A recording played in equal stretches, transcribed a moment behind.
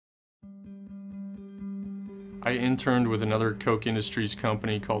I interned with another Koch Industries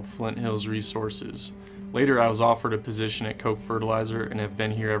company called Flint Hills Resources. Later, I was offered a position at Koch Fertilizer and have been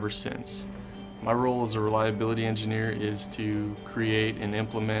here ever since. My role as a reliability engineer is to create and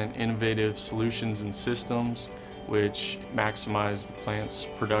implement innovative solutions and systems which maximize the plant's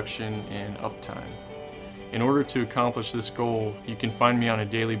production and uptime. In order to accomplish this goal, you can find me on a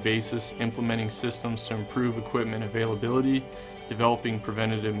daily basis implementing systems to improve equipment availability, developing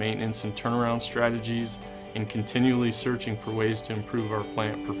preventative maintenance and turnaround strategies, and continually searching for ways to improve our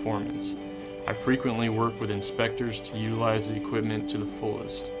plant performance. I frequently work with inspectors to utilize the equipment to the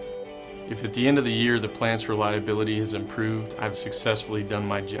fullest. If at the end of the year the plant's reliability has improved, I've successfully done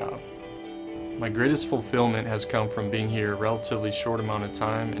my job. My greatest fulfillment has come from being here a relatively short amount of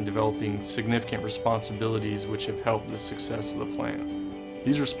time and developing significant responsibilities which have helped the success of the plant.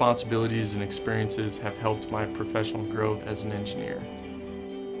 These responsibilities and experiences have helped my professional growth as an engineer.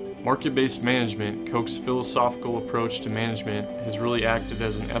 Market-based management, Koch's philosophical approach to management, has really acted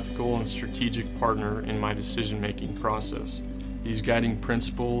as an ethical and strategic partner in my decision-making process. These guiding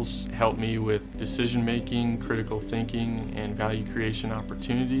principles help me with decision-making, critical thinking, and value creation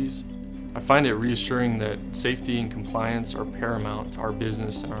opportunities. I find it reassuring that safety and compliance are paramount to our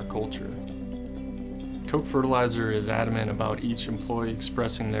business and our culture. Koch Fertilizer is adamant about each employee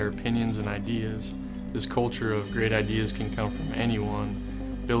expressing their opinions and ideas. This culture of great ideas can come from anyone,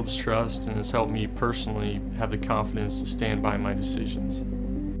 builds trust, and has helped me personally have the confidence to stand by my decisions.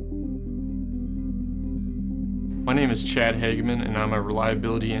 My name is Chad Hageman, and I'm a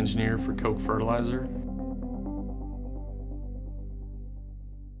reliability engineer for Koch Fertilizer.